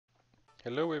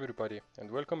Hello everybody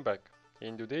and welcome back.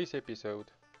 In today's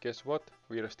episode, guess what?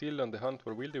 We are still on the hunt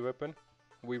for wieldy weapon.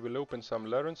 We will open some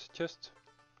Larran's chests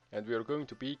and we are going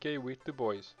to PK with the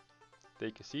boys.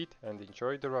 Take a seat and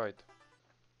enjoy the ride.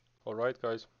 Alright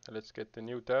guys, let's get the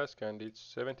new task and it's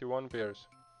 71 bears.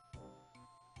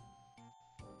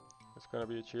 It's gonna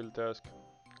be a chill task,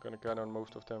 gonna cannon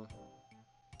most of them.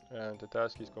 And the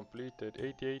task is completed,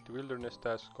 88 wilderness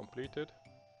tasks completed,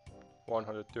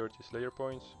 130 slayer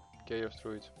points, chaos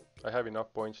druids. I have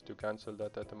enough points to cancel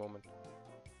that at the moment.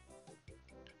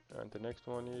 And the next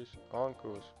one is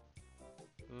Ankus.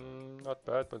 Not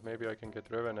bad, but maybe I can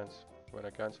get revenants when I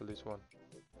cancel this one.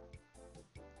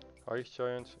 Ice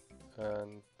giants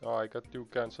and I got 2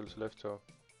 cancels left, so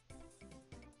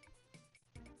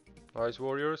ice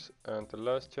warriors and the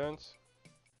last chance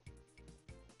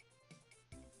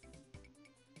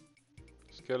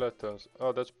skeletons.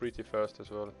 Oh, that's pretty fast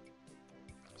as well,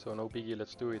 so no biggie,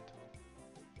 let's do it.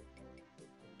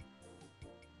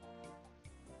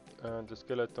 And the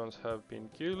skeletons have been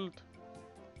killed.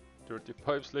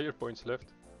 35 slayer points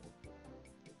left.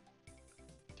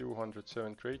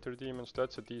 207 crater demons.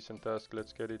 That's a decent task.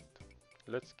 Let's get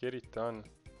it done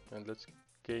and let's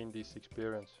gain this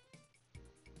experience.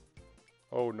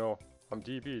 Oh no, I'm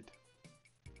DB'd.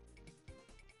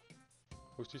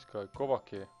 Who's this guy?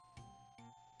 Kovake.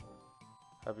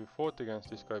 Have you fought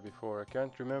against this guy before? I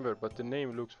can't remember, but the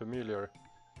name looks familiar.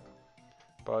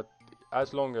 But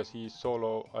as long as he's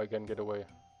solo, I can get away.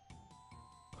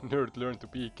 Nerd learn to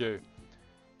PK.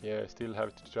 Yeah, still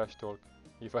have to trash talk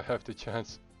if I have the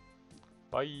chance.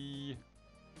 Bye.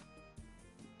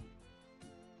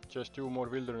 Just 2 more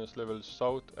wilderness levels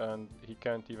south and he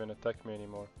can't even attack me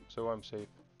anymore, so I'm safe.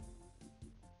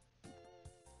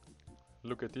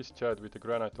 Look at this Chad with the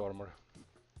granite armor.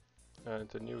 And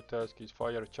the new task is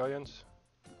fire giants.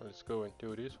 Let's go and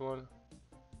do this one.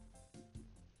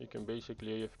 You can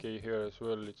basically AFK here as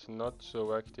well, it's not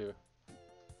so active.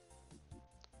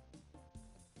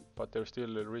 But there's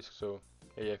still a risk, so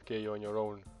AFK on your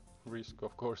own risk,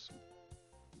 of course.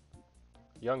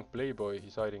 Young playboy,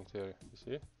 he's hiding there, you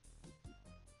see?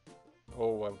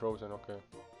 Oh, I'm frozen, okay.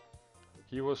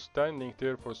 He was standing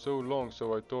there for so long,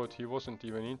 so I thought he wasn't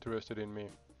even interested in me.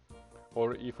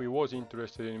 Or if he was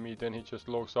interested in me, then he just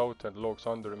logs out and logs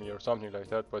under me or something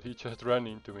like that, but he just ran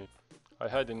into me. I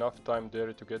had enough time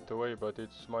there to get away, but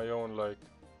it's my own like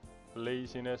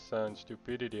laziness and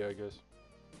stupidity, I guess.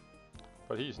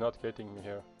 But he's not getting me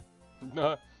here.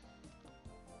 Nah.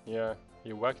 Yeah,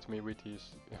 he whacked me with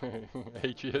his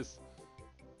HES.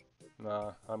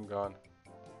 Nah, I'm gone.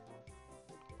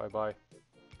 Bye bye.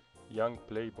 Young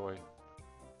playboy.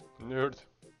 Nerd.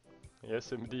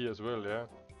 SMD as well, yeah.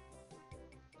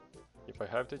 If I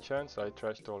have the chance, I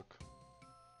trash talk.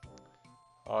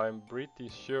 I'm pretty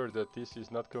sure that this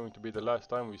is not going to be the last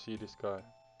time we see this guy.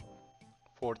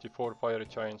 44 fire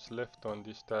giants left on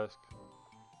this task.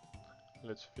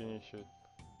 Let's finish it.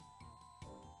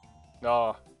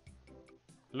 Ah!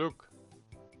 Look!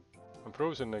 I'm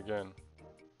frozen again.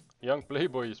 Young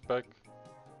playboy is back.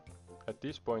 At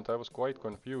this point I was quite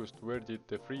confused where did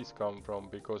the freeze come from,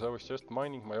 because I was just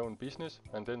minding my own business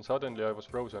and then suddenly I was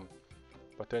frozen.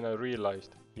 But then I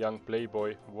realized young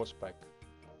playboy was back.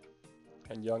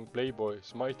 And young playboy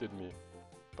smited me.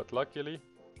 But luckily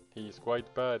he is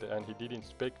quite bad and he didn't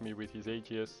spec me with his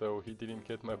AGS, so he didn't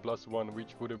get my +1,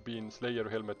 which would have been Slayer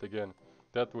helmet again.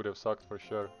 That would have sucked for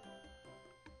sure.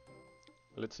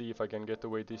 Let's see if I can get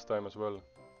away this time as well.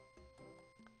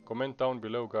 Comment down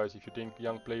below guys if you think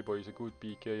young playboy is a good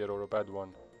PKer or a bad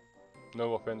one.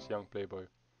 No offense young playboy.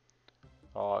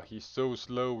 Ah, he's so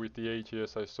slow with the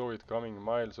AGS, I saw it coming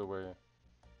miles away.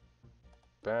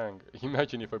 Bang.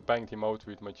 Imagine if I banged him out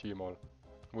with my Gmaul.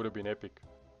 Would have been epic.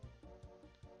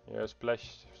 Yeah,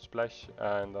 splash, splash,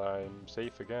 and I'm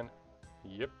safe again.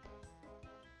 Yep.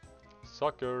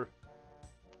 Sucker.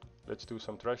 Let's do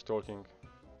some trash talking.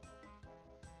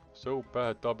 So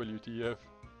bad, WTF.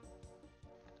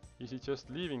 Is he just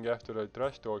leaving after I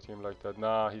trash talked him like that?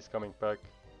 Nah, he's coming back.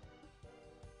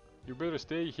 You better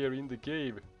stay here in the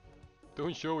cave.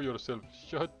 Don't show yourself.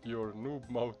 Shut your noob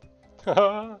mouth.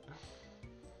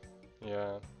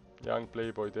 Yeah, young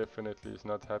playboy definitely is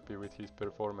not happy with his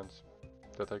performance.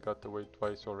 That I got away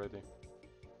twice already.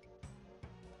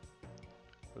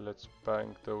 Let's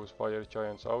bang those fire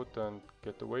giants out and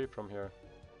get away from here.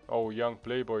 Oh, young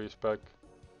playboy is back.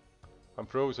 I'm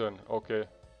frozen, okay.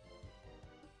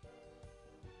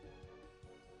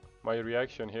 My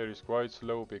reaction here is quite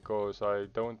slow because I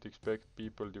don't expect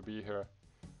people to be here.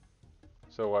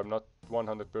 So I'm not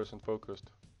 100% focused.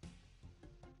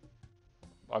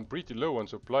 I'm pretty low on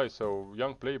supplies, so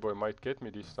young playboy might get me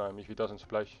this time if he doesn't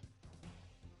splash.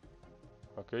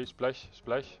 Okay, splash,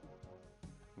 splash.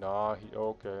 Nah,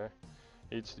 okay.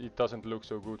 It doesn't look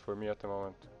so good for me at the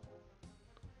moment.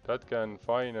 That can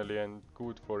finally end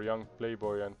good for young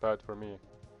playboy and bad for me.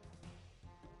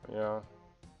 Yeah.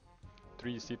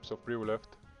 3 sips of brew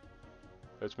left.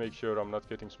 Let's make sure I'm not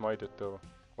getting smited though.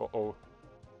 Uh-oh.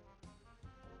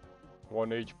 1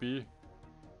 HP.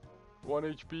 1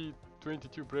 HP,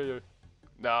 22 prayer.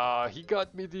 Nah, he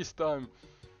got me this time.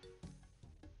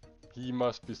 He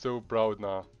must be so proud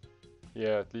now.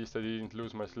 Yeah, at least I didn't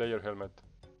lose my Slayer helmet.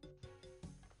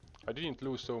 I didn't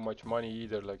lose so much money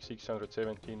either, like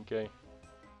 617k.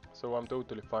 So I'm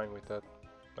totally fine with that.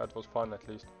 That was fun at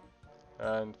least.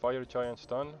 And Fire Giant's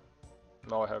done.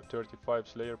 Now I have 35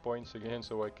 Slayer points again,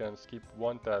 so I can skip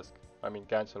one task. I mean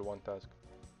cancel one task.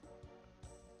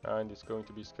 And it's going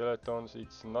to be skeletons.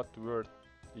 It's not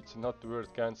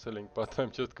worth cancelling, but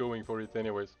I'm just going for it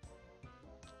anyways.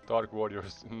 Dark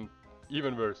Warriors,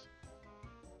 even worse.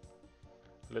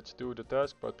 Let's do the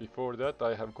task, but before that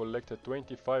I have collected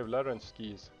 25 Larran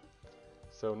keys.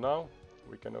 So now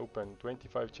we can open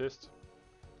 25 chests.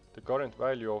 The current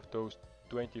value of those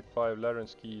 25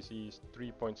 Larran keys is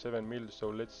 3.7 mil, so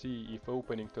let's see if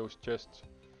opening those chests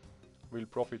will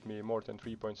profit me more than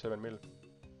 3.7 mil.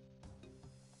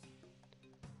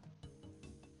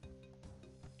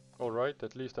 Alright,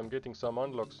 at least I'm getting some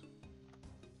unlocks.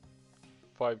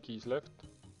 5 keys left.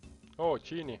 Oh,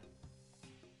 genie.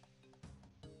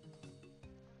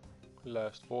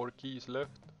 Last 4 keys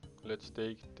left. Let's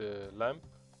take the lamp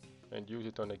and use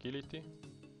it on agility.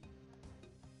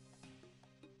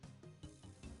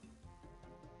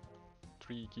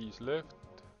 3 keys left.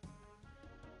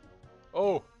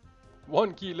 Oh!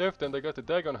 1 key left and I got the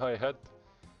Dagon High hat.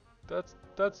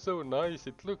 That's so nice,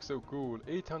 it looks so cool.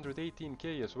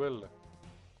 818k as well.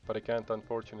 But I can't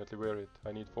unfortunately wear it.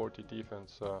 I need 40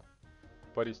 defense.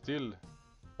 But it's still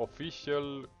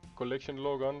official collection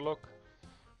log unlock.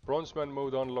 Bronzeman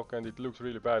Mode unlock, and it looks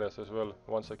really badass as well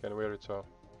once I can wear it, so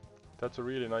that's a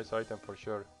really nice item for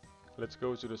sure. Let's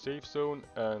go to the safe zone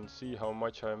and see how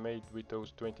much I made with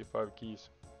those 25 keys.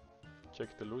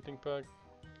 Check the looting pack.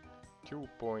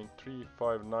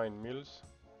 2.359 mils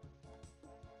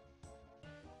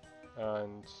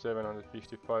and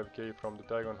 755k from the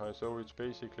Dagon High, so it's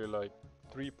basically like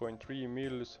 3.3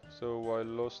 mils, so I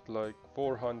lost like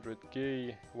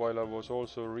 400k while I was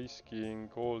also risking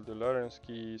all the Larran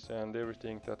keys and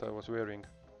everything that I was wearing.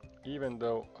 Even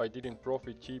though I didn't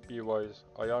profit GP wise,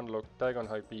 I unlocked Dagon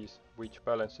High piece, which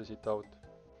balances it out.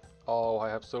 Oh, I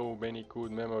have so many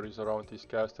good memories around this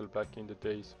castle back in the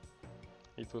days.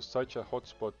 It was such a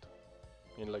hotspot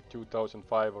in like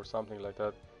 2005 or something like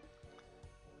that.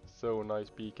 So nice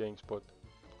PKing spot.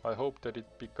 I hope that it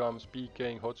becomes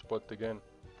PKing hotspot again.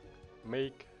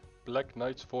 Make Black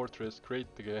Knight's Fortress great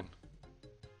again.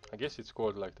 I guess it's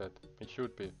called like that. It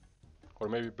should be. Or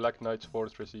maybe Black Knight's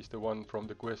Fortress is the one from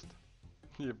the quest.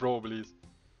 Yeah, probably is.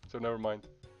 So never mind.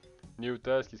 New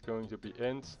task is going to be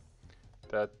ends.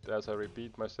 That, as I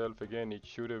repeat myself again, it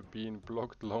should have been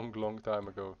blocked long time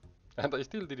ago. And I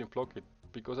still didn't block it,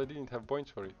 because I didn't have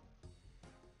points for it.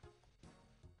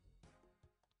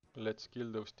 Let's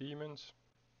kill those demons.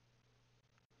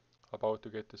 About to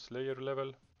get the Slayer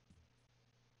level.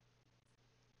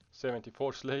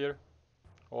 74 Slayer.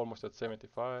 Almost at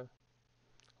 75.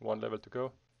 1 level to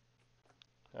go.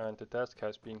 And the task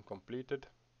has been completed.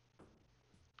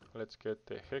 Let's get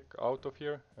the heck out of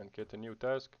here and get a new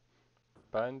task.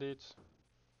 Bandits.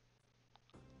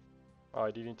 I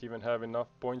didn't even have enough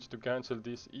points to cancel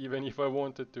this, even if I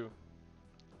wanted to.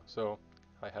 So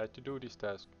I had to do this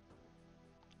task.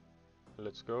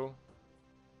 Let's go.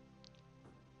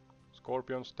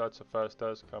 Scorpions, that's a fast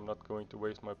task. I'm not going to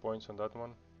waste my points on that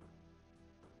one.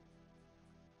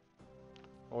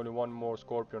 Only 1 more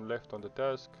scorpion left on the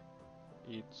task.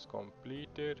 It's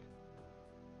completed.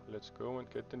 Let's go and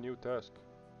get the new task.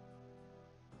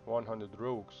 100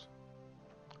 rogues.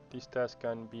 This task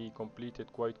can be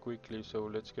completed quite quickly, so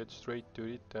let's get straight to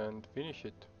it and finish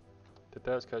it. The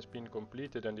task has been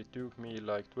completed and it took me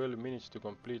like 12 minutes to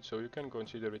complete, so you can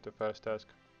consider it a fast task.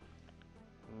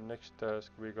 Next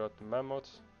task we got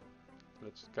mammoths.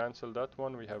 Let's cancel that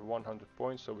one. We have 100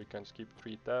 points, so we can skip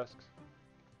 3 tasks.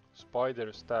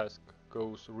 Spider's task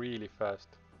goes really fast.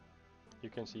 You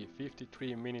can see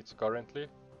 53 minutes currently.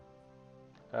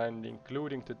 And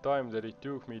including the time that it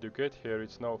took me to get here,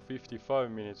 it's now 55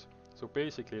 minutes. So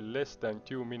basically less than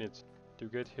 2 minutes to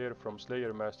get here from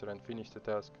Slayer Master and finish the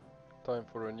task. Time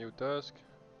for a new task.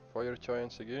 Fire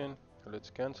Giants again. Let's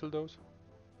cancel those.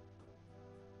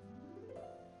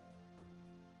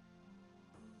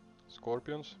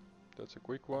 Scorpions. That's a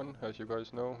quick one. As you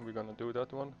guys know, we're gonna do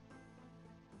that one.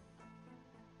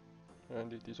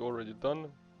 And it is already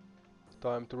done.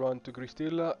 Time to run to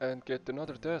Gristilla and get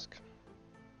another task.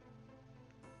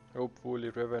 Hopefully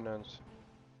Revenants.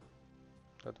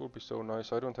 That would be so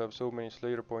nice. I don't have so many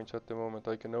Slayer points at the moment.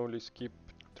 I can only skip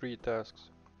 3 tasks.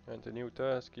 And the new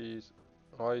task is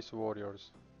Ice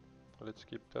Warriors. Let's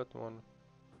skip that one.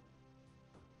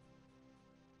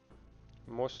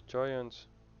 Moss Giants.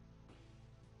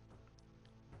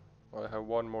 I have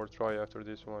one more try after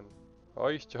this one.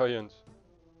 Ice Giants.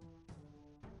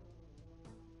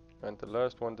 And the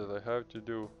last one that I have to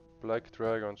do. Black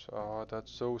Dragons. Ah,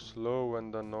 that's so slow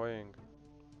and annoying.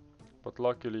 But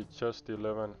luckily it's just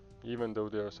 11, even though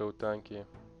they are so tanky.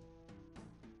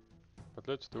 But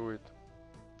let's do it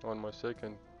on my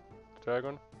second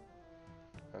dragon.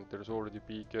 And there's already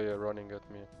PK running at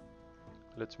me.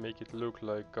 Let's make it look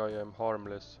like I am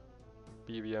harmless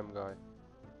PVM guy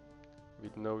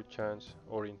with no chance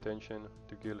or intention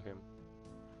to kill him.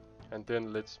 And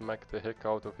then let's smack the heck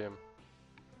out of him.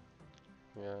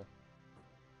 Yeah.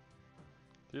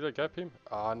 Did I gap him?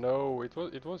 Ah no, it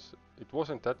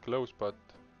wasn't that close, but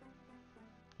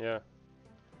yeah.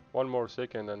 One more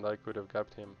second and I could have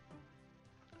gapped him.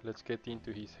 Let's get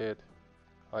into his head.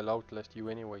 I'll outlast you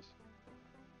anyways.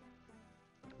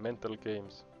 Mental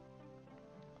games.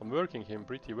 I'm working him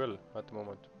pretty well at the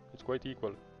moment. It's quite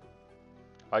equal.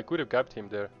 I could have gapped him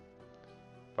there,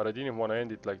 but I didn't want to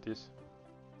end it like this.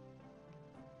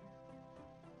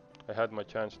 I had my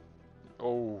chance.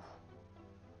 Oh.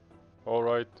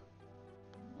 Alright.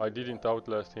 I didn't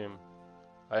outlast him.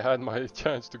 I had my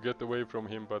chance to get away from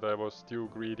him, but I was too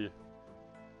greedy.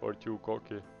 Or too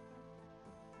cocky.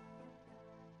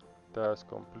 Task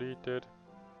completed.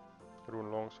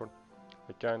 Rune Longsword.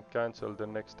 I can't cancel the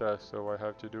next task, so I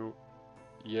have to do...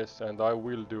 Yes, and I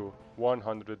will do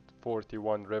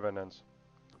 141 Revenants.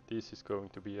 This is going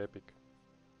to be epic.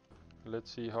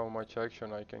 Let's see how much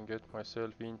action I can get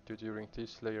myself into during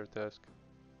this Slayer task.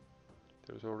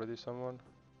 There's already someone.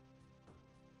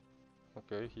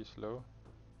 Okay, he's slow.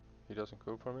 He doesn't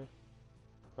go for me.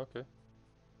 Okay.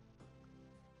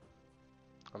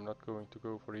 I'm not going to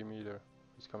go for him either.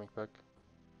 He's coming back.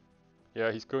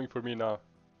 Yeah, he's going for me now.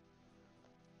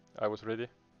 I was ready.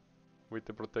 With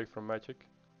the protect from magic.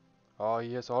 Ah,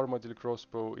 he has Armadillo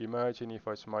crossbow. Imagine if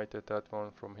I smited that one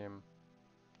from him.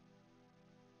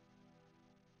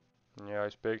 Yeah, I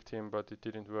spec'd him, but it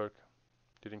didn't work.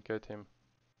 Didn't get him.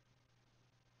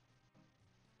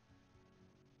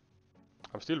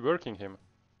 I'm still working him.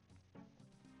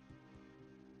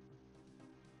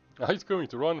 He's going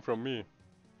to run from me.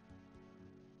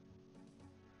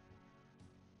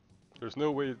 There's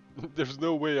no way, there's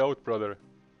no way out, brother.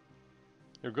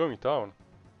 You're going down.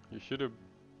 You should have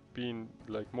been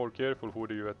like more careful who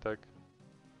do you attack.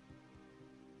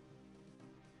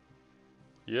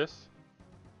 Yes?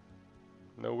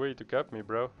 No way to cap me,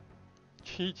 bro.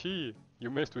 GG! You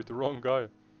messed with the wrong guy.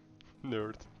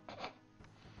 Nerd.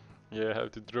 Yeah, I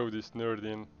have to throw this nerd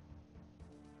in.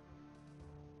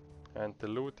 And the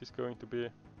loot is going to be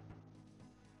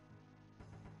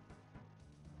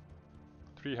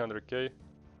 300k.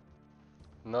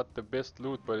 Not the best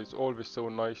loot, but it's always so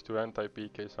nice to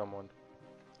anti-PK someone.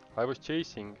 I was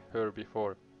chasing her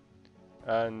before,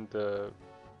 and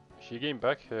she came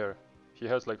back here. She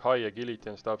has like high agility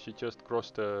and stuff. She just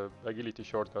crossed the agility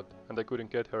shortcut, and I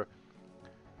couldn't get her.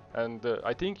 And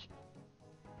I think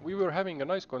we were having a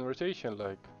nice conversation,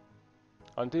 like,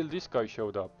 until this guy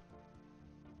showed up.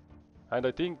 And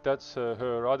I think that's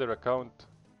her other account.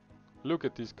 Look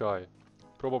at this guy.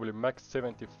 Probably max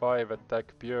 75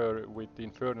 attack pure with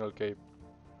Infernal Cape.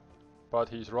 But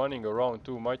he's running around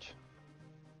too much.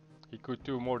 He could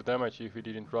do more damage if he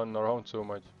didn't run around so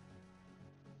much.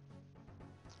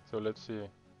 So let's see.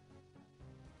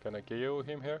 Can I KO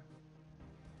him here?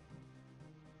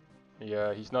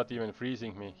 Yeah, he's not even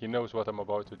freezing me. He knows what I'm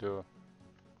about to do.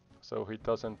 So he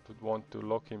doesn't want to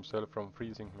lock himself from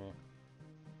freezing me.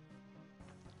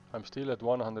 I'm still at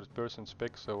 100%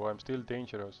 spec, so I'm still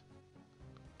dangerous.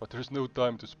 But there's no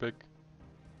time to spec.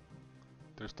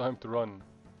 There's time to run.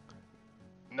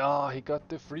 Nah, he got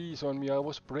the freeze on me. I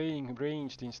was praying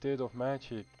ranged instead of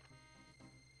magic.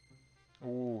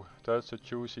 Ooh, that's a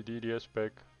juicy DDS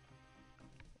spec.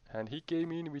 And he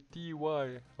came in with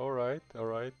TY. Alright,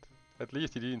 alright. At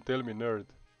least he didn't tell me nerd.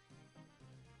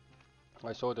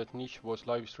 I saw that Nish was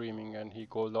live streaming and he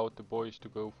called out the boys to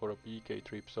go for a PK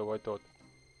trip, so I thought,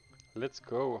 let's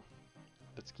go.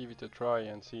 Let's give it a try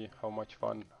and see how much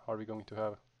fun are we going to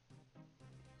have.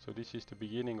 So this is the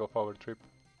beginning of our trip.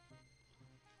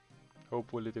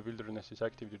 Hopefully the wilderness is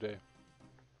active today.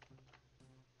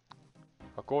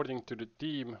 According to the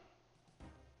team,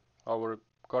 our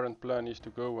current plan is to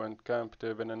go and camp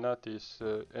the Venenati's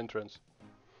entrance.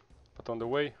 But on the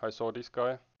way I saw this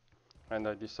guy and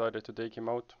I decided to take him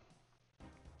out.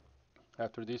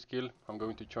 After this kill I'm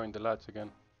going to join the lads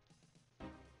again.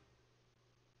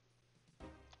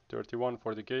 31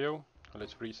 for the KO.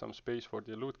 Let's free some space for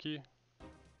the loot key.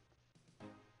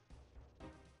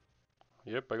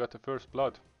 Yep, I got the first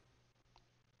blood.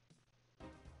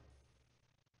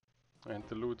 And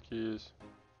the loot key is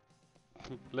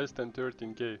less than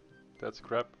 13k. That's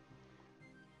crap.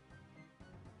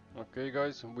 Okay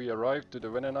guys, we arrived to the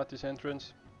Venenati's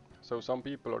entrance. So some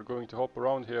people are going to hop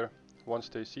around here. Once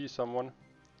they see someone,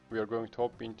 we are going to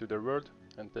hop into their world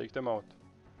and take them out.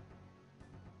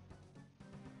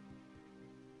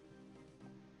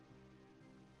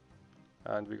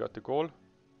 And we got the call.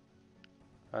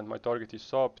 And my target is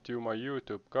sub to my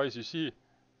YouTube. Guys, you see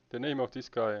the name of this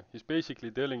guy. He's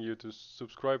basically telling you to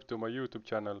subscribe to my YouTube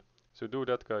channel. So do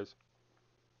that, guys.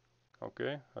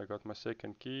 Okay, I got my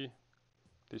second key.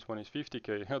 This one is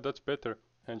 50k. Yeah, that's better.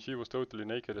 And she was totally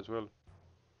naked as well.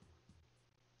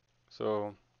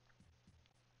 So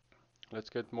let's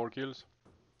get more kills.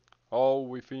 Oh,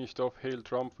 we finished off Hail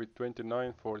Trump with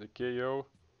 29 for the KO.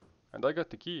 And I got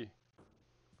the key.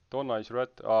 Donna is rat.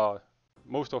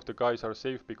 Most of the guys are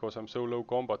safe because I'm so low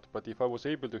combat, but if I was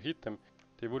able to hit them,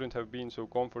 they wouldn't have been so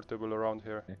comfortable around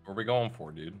here. What are we going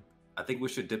for, dude? I think we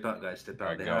should dip out, guys. Dip out.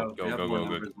 Right, They go, have go, more go,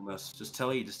 numbers than us. Just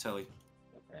tell you.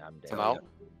 Yeah, I'm dead. Tell I'm out.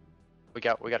 you. We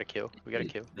got a kill. We got a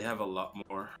kill. They have a lot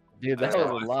more. Dude, that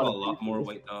I was saw a lot of a lot people. more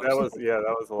white dogs. That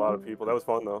was a lot of people. That was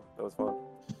fun though. That was fun.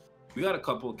 We got a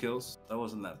couple of kills. That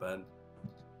wasn't that bad.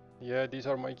 Yeah, these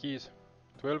are my keys.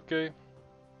 12k.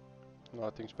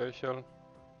 Nothing special.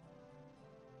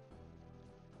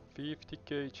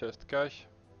 50k just cash.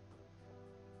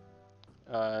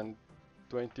 And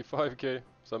 25k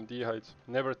some dehides.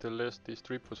 Nevertheless, this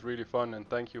trip was really fun and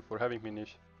thank you for having me,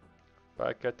 Nish.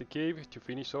 Back at the cave to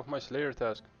finish off my Slayer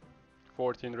task.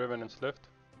 14 revenants left.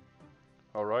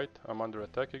 Alright, I'm under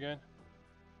attack again.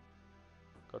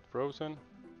 Got frozen.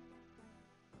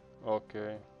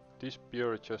 Okay, this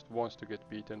bear just wants to get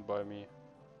beaten by me.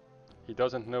 He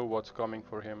doesn't know what's coming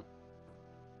for him.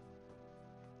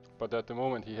 But at the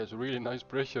moment he has really nice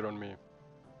pressure on me.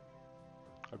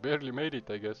 I barely made it,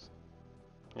 I guess.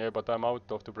 Yeah, but I'm out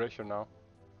of the pressure now.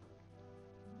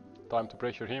 Time to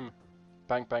pressure him.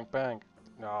 Bang, bang, bang.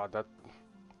 Nah, that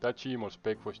Gmo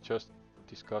spec was just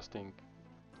disgusting.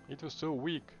 It was so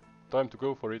weak. Time to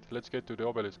go for it. Let's get to the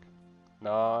obelisk.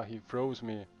 Nah, he froze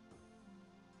me.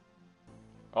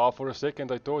 For a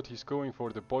second I thought he's going for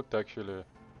the bot actually.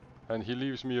 And he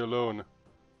leaves me alone.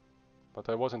 But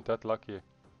I wasn't that lucky.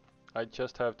 I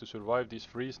just have to survive this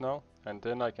freeze now, and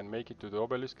then I can make it to the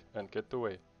obelisk and get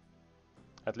away.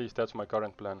 At least that's my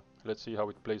current plan. Let's see how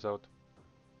it plays out.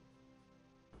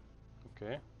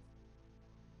 Okay.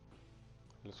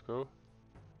 Let's go.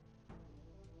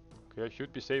 Okay, I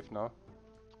should be safe now.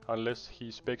 Unless he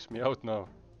specs me out now.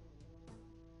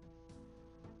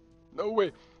 No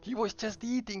way! He was just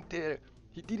eating there!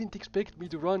 He didn't expect me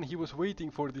to run, he was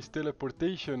waiting for this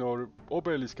teleportation or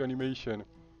obelisk animation.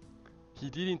 He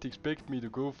didn't expect me to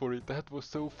go for it, that was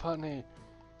so funny.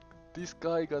 This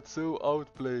guy got so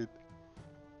outplayed.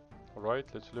 Alright,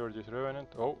 let's lure this revenant.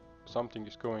 Oh, something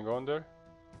is going on there.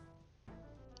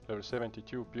 Level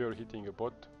 72 pure hitting a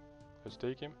bot. Let's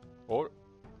take him. Or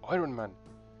Iron Man.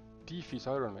 Thief is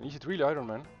Iron Man. Is it really Iron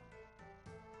Man?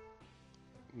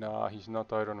 Nah, he's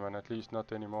not Iron Man, at least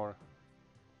not anymore.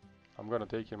 I'm gonna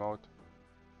take him out.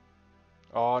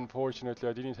 Oh, unfortunately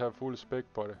I didn't have full spec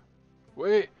bar.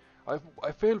 Wait!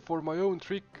 I fell for my own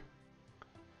trick.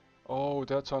 Oh,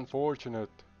 that's unfortunate.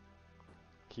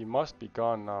 He must be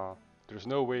gone now. There's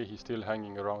no way he's still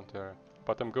hanging around there.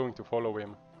 But I'm going to follow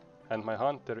him. And my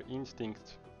hunter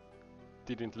instinct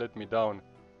didn't let me down.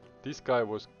 This guy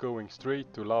was going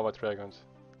straight to lava dragons.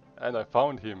 And I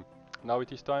found him. Now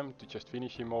it is time to just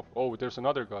finish him off. Oh, there's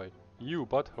another guy. You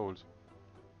buttholes.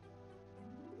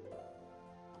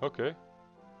 Okay.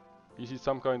 Is it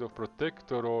some kind of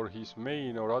protector or his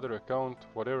main or other account,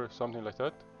 whatever, something like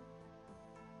that?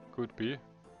 Could be.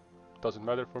 Doesn't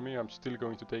matter for me, I'm still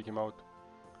going to take him out.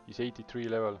 He's 83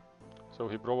 level, so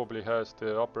he probably has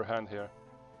the upper hand here.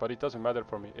 But it doesn't matter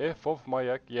for me. F of my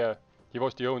axe. Yeah, he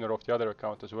was the owner of the other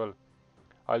account as well.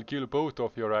 I'll kill both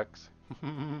of your axe.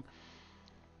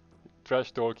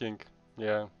 Trash talking.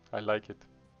 Yeah, I like it.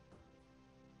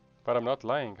 But I'm not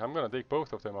lying, I'm gonna take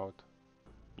both of them out.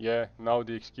 Yeah, now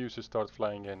the excuses start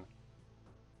flying in.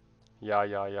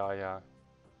 Yeah.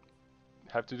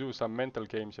 Have to do some mental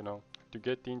games, you know, to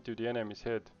get into the enemy's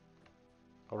head.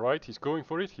 Alright, he's going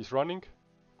for it, he's running.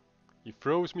 He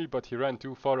froze me, but he ran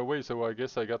too far away, so I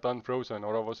guess I got unfrozen,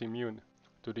 or I was immune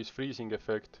to this freezing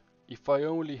effect. If I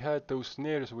only had those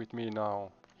snares with me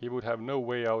now, he would have no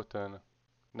way out then.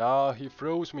 Nah, he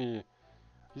froze me.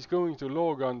 He's going to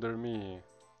log under me.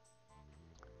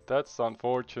 That's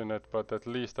unfortunate, but at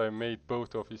least I made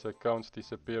both of his accounts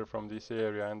disappear from this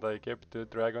area and I kept the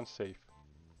dragon safe.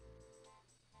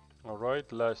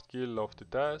 Alright, last kill of the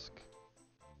task.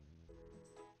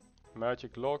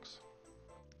 Magic locks.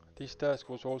 This task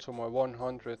was also my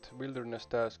 100th wilderness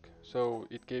task, so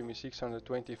it gave me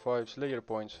 625 Slayer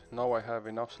points. Now I have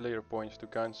enough Slayer points to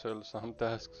cancel some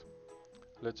tasks.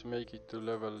 Let's make it to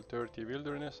level 30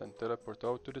 wilderness and teleport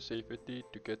out to the safety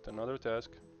to get another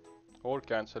task. Or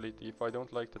cancel it if I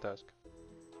don't like the task.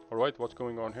 Alright, what's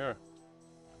going on here?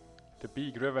 The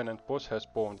big revenant boss has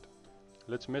spawned.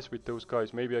 Let's mess with those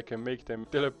guys. Maybe I can make them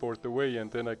teleport away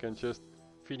and then I can just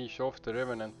finish off the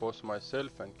revenant boss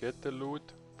myself and get the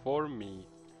loot for me.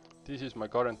 This is my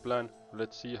current plan.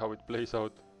 Let's see how it plays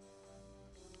out.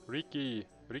 Ricky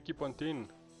Pontin.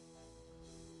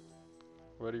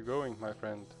 Where are you going, my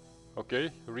friend? Okay,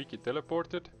 Ricky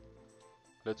teleported.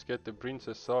 Let's get the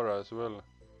Princess Sarah as well.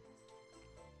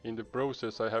 In the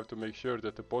process I have to make sure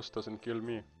that the boss doesn't kill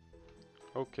me.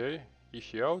 Okay, is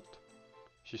she out?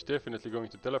 She's definitely going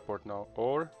to teleport now.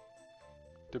 Or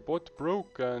the bot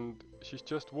broke and she's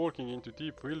just walking into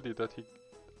deep wildy that he...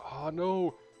 Ah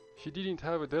no! She didn't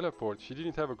have a teleport. She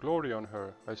didn't have a glory on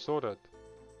her. I saw that.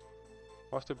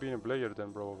 Must have been a player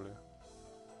then probably.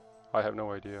 I have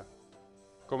no idea.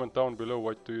 Comment down below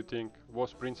what do you think.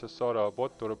 Was Princess Sarah a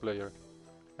bot or a player?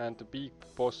 And the big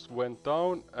boss went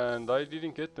down and I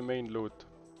didn't get the main loot.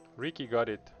 Ricky got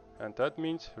it. And that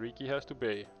means Ricky has to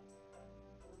pay.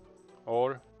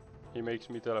 Or he makes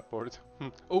me teleport.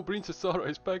 Oh, Princess Sarah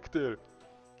is back there!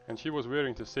 And she was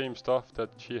wearing the same stuff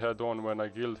that she had on when I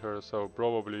killed her, so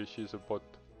probably she's a bot.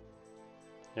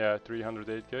 Yeah,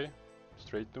 308k.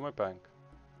 Straight to my bank.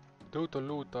 Total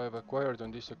loot I've acquired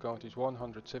on this account is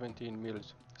 117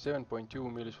 mils.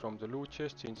 7.2 mils from the loot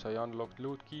chest since I unlocked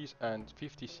loot keys and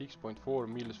 56.4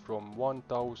 mils from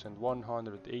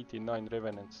 1189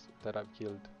 revenants that I've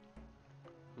killed.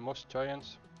 Most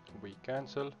giants we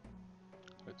cancel.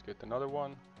 Let's get another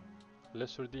one.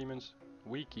 Lesser demons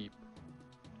we keep.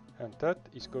 And that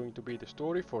is going to be the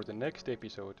story for the next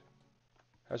episode.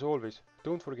 As always,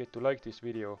 don't forget to like this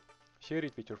video, share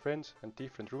it with your friends and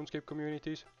different Runescape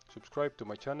communities, subscribe to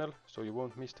my channel so you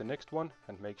won't miss the next one,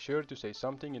 and make sure to say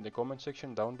something in the comment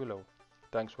section down below.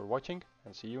 Thanks for watching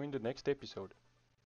and see you in the next episode.